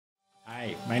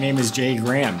My name is Jay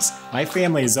Grams. My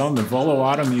family has owned the Volo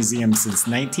Auto Museum since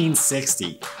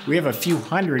 1960. We have a few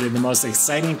hundred of the most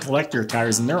exciting collector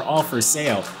cars, and they're all for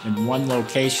sale in one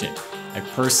location. I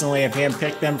personally have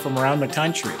handpicked them from around the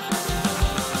country.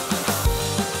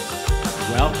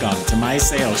 Welcome to my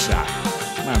sales shop.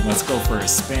 Come on, let's go for a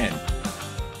spin.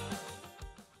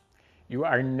 You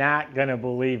are not going to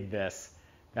believe this.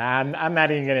 I'm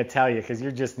not even going to tell you because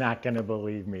you're just not going to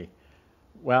believe me.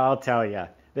 Well, I'll tell you.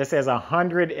 This has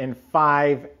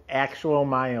 105 actual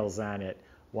miles on it.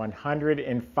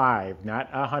 105,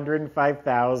 not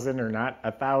 105,000 or not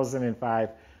 1,005.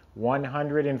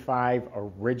 105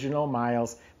 original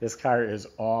miles. This car is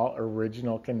all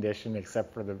original condition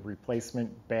except for the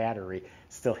replacement battery.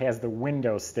 Still has the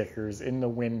window stickers in the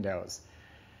windows.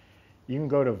 You can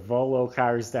go to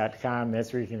volocars.com.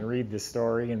 That's where you can read the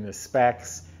story and the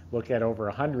specs. Look at over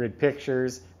 100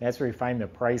 pictures. That's where you find the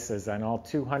prices on all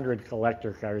 200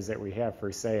 collector cars that we have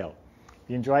for sale. If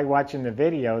you enjoy watching the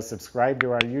video, subscribe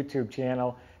to our YouTube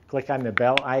channel. Click on the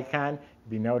bell icon to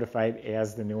be notified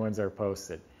as the new ones are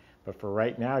posted. But for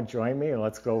right now, join me and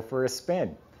let's go for a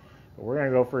spin. But we're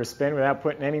going to go for a spin without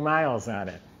putting any miles on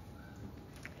it.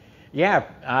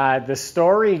 Yeah, the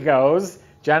story goes,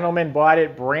 gentleman bought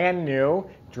it brand new,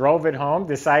 drove it home,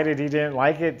 decided he didn't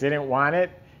like it, didn't want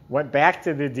it. Went back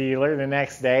to the dealer the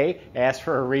next day, asked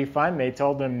for a refund. They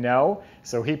told him no,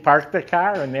 so he parked the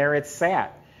car, and there it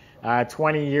sat.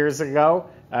 20 years ago,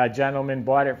 a gentleman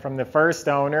bought it from the first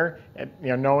owner,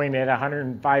 knowing it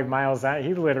 105 miles on it.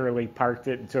 He literally parked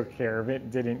it and took care of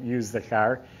it, didn't use the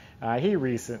car. He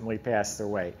recently passed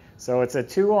away. So it's a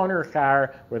two-owner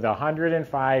car with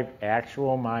 105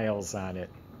 actual miles on it.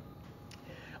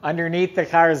 Underneath the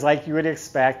car is like you would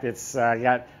expect. It's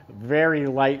got very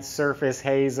light surface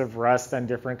haze of rust on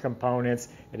different components.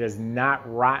 It is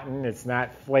not rotten. It's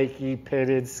not flaky,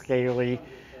 pitted, scaly.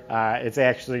 It's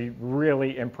actually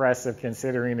really impressive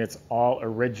considering it's all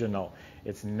original.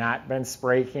 It's not been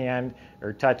spray canned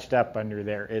or touched up under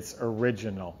there. It's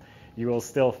original. You will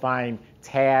still find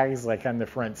tags like on the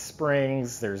front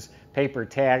springs. There's paper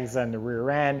tags on the rear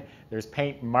end. There's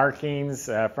paint markings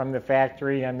from the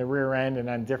factory on the rear end and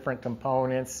on different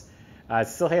components. It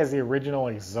still has the original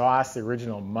exhaust, the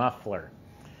original muffler.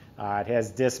 It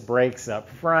has disc brakes up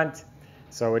front.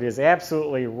 So it is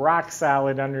absolutely rock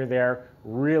solid under there.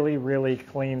 Really, really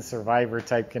clean survivor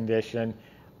type condition,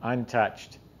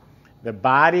 untouched. The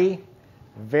body,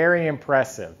 very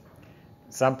impressive.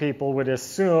 Some people would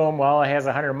assume, well, it has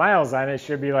 100 miles on it, it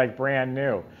should be like brand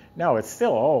new. No, it's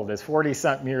still old. It's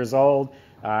 40-something years old.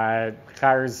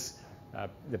 Cars,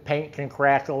 the paint can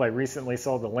crackle. I recently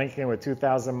sold a Lincoln with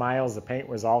 2,000 miles. The paint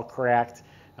was all cracked.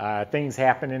 Things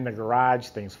happen in the garage.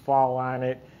 Things fall on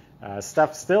it.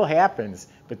 Stuff still happens.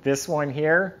 But this one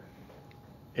here,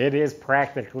 it is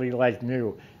practically like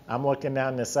new. I'm looking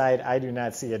down the side. I do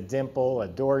not see a dimple, a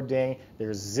door ding.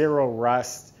 There's zero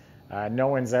rust. No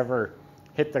one's ever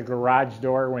hit the garage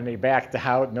door when they backed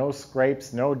out. No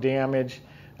scrapes, no damage.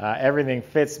 Everything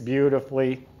fits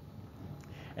beautifully.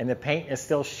 And the paint is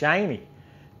still shiny.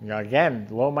 Again,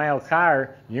 low-mile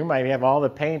car, you might have all the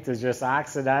paint is just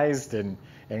oxidized and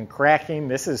cracking.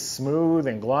 This is smooth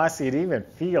and glossy. It even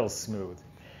feels smooth.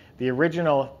 The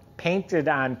original painted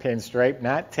on pinstripe,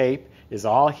 not tape, is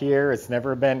all here. It's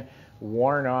never been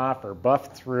worn off or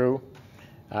buffed through.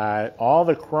 All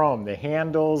the chrome, the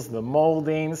handles, the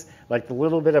moldings, like the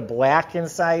little bit of black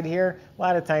inside here, a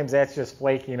lot of times that's just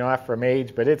flaking off from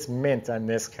age, but it's mint on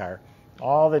this car.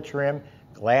 All the trim,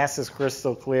 glass is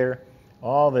crystal clear.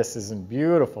 All this is in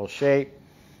beautiful shape.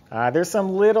 There's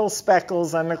some little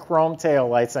speckles on the chrome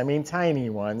taillights, I mean tiny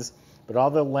ones, but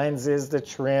all the lenses, the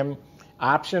trim,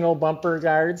 optional bumper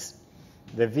guards.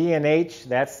 The V&H,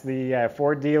 that's the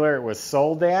Ford dealer it was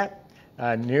sold at.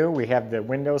 New, we have the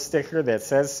window sticker that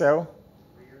says so.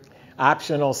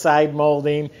 Optional side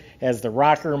molding, has the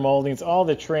rocker moldings, all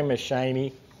the trim is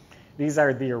shiny. These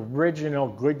are the original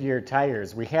Goodyear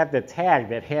tires. We have the tag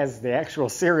that has the actual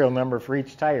serial number for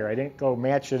each tire. I didn't go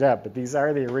match it up, but these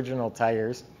are the original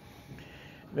tires.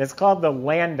 It's called the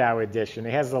Landau edition.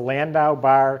 It has the Landau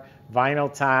bar,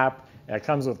 vinyl top. It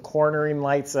comes with cornering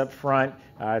lights up front,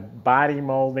 body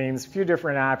moldings, a few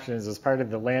different options as part of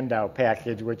the Landau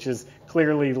package, which is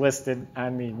clearly listed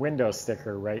on the window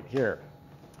sticker right here.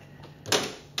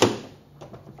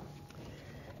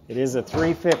 It is a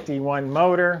 351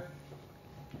 motor.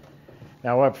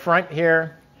 Now up front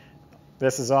here,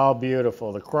 this is all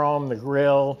beautiful. The chrome, the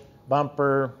grille,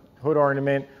 bumper, hood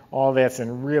ornament, all that's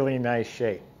in really nice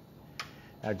shape.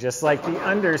 Now, just like the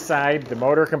underside, the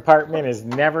motor compartment has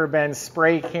never been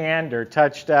spray canned or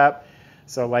touched up.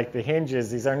 So like the hinges,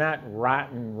 these are not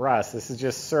rotten rust. This is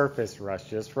just surface rust,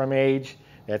 just from age.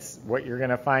 That's what you're going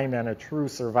to find on a true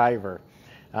survivor.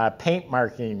 Paint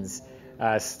markings,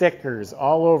 stickers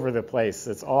all over the place.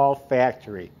 It's all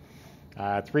factory.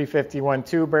 351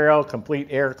 two-barrel, complete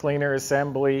air cleaner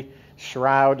assembly,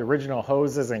 shroud, original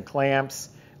hoses and clamps.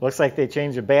 Looks like they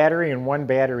changed a battery and one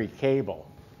battery cable.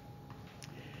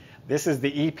 This is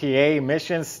the EPA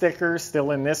emission sticker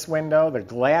still in this window. The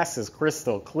glass is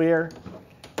crystal clear.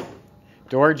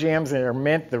 Door jambs are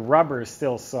mint. The rubber is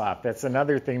still soft. That's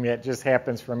another thing that just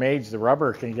happens from age. The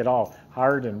rubber can get all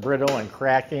hard and brittle and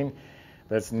cracking,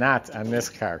 but it's not on this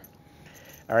car.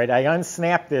 All right, I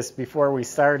unsnapped this before we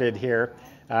started here.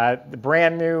 The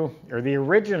brand new, or the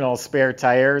original spare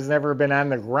tire has never been on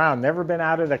the ground, never been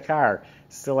out of the car.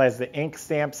 Still has the ink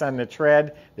stamps on the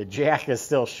tread. The jack is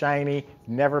still shiny,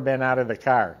 never been out of the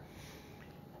car.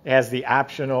 It has the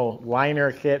optional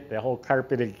liner kit, the whole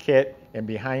carpeted kit, and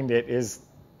behind it is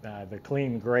the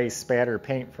clean gray spatter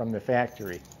paint from the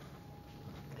factory.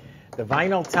 The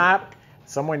vinyl top,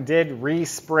 someone did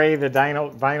respray the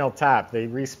vinyl top. They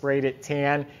resprayed it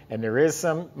tan, and there is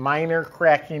some minor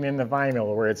cracking in the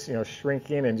vinyl where it's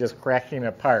shrinking and just cracking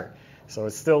apart. So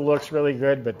it still looks really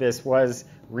good, but this was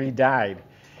redyed.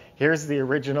 Here's the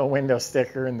original window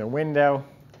sticker in the window.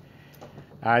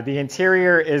 The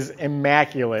interior is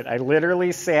immaculate. I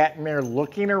literally sat in there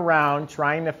looking around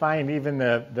trying to find even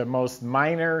the most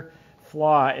minor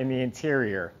flaw in the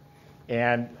interior.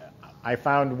 And I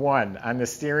found one. On the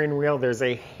steering wheel, there's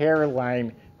a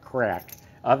hairline crack.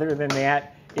 Other than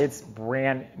that, it's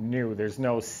brand new. There's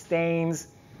no stains,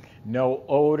 no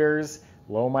odors.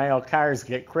 Low-mile cars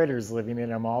get critters living in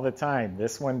them all the time.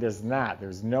 This one does not.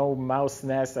 There's no mouse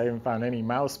nest. I haven't found any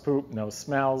mouse poop, no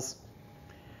smells.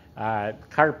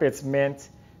 Carpet's mint.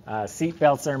 Seat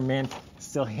belts are mint.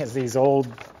 Still has these old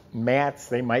mats.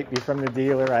 They might be from the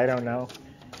dealer. I don't know.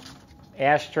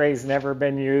 Ashtray's never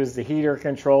been used. The heater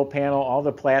control panel, all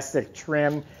the plastic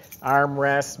trim,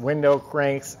 armrests, window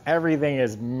cranks, everything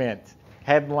is mint.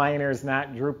 Headliners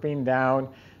not drooping down.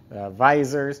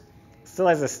 Visors. Still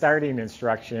has the starting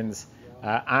instructions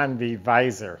on the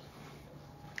visor.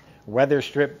 Weather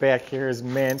strip back here is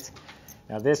mint.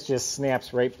 Now this just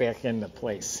snaps right back into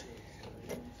place.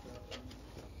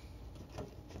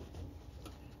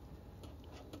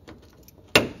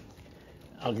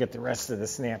 I'll get the rest of the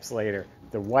snaps later.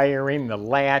 The wiring, the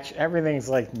latch, everything's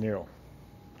like new.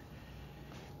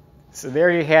 So there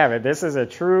you have it. This is a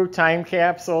true time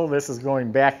capsule. This is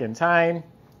going back in time.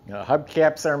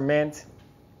 Hubcaps are mint.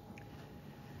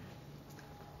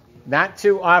 Not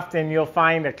too often you'll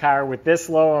find a car with this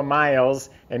low of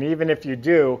miles, and even if you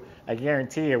do, I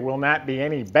guarantee it will not be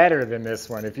any better than this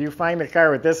one. If you find a car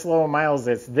with this low of miles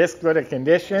that's this good a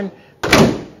condition,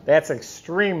 that's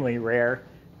extremely rare.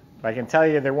 I can tell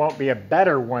you there won't be a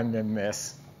better one than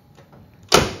this.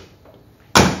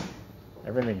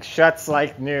 Everything shuts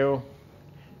like new.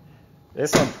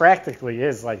 This one practically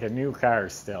is like a new car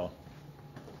still.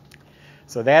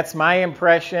 So that's my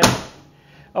impression.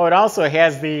 Oh, it also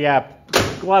has the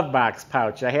glove box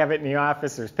pouch. I have it in the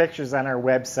office. There's pictures on our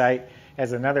website.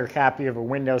 Has another copy of a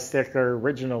window sticker,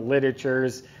 original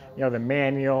literatures, the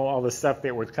manual, all the stuff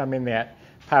that would come in that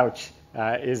pouch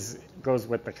goes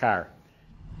with the car.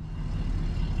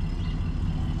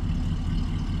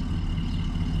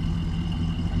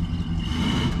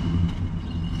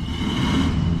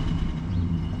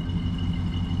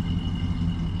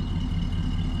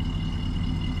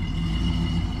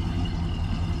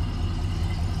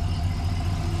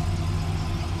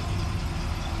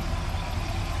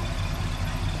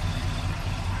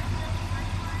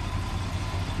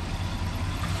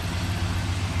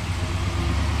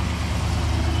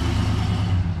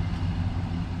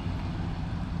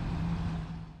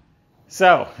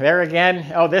 So there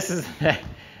again, oh, this is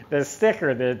the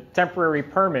sticker, the temporary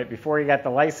permit before you got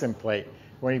the license plate.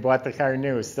 When you bought the car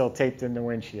new, it's still taped in the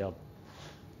windshield.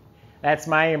 That's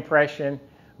my impression.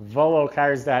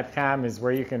 VoloCars.com is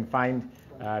where you can find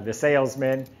the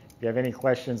salesman. If you have any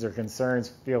questions or concerns,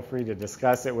 feel free to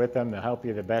discuss it with them. They'll help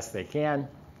you the best they can.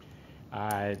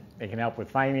 They can help with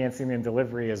financing and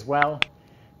delivery as well.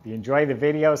 If you enjoy the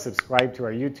video, subscribe to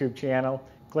our YouTube channel.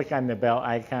 Click on the bell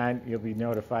icon. You'll be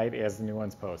notified as the new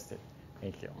one's posted.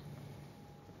 Thank you.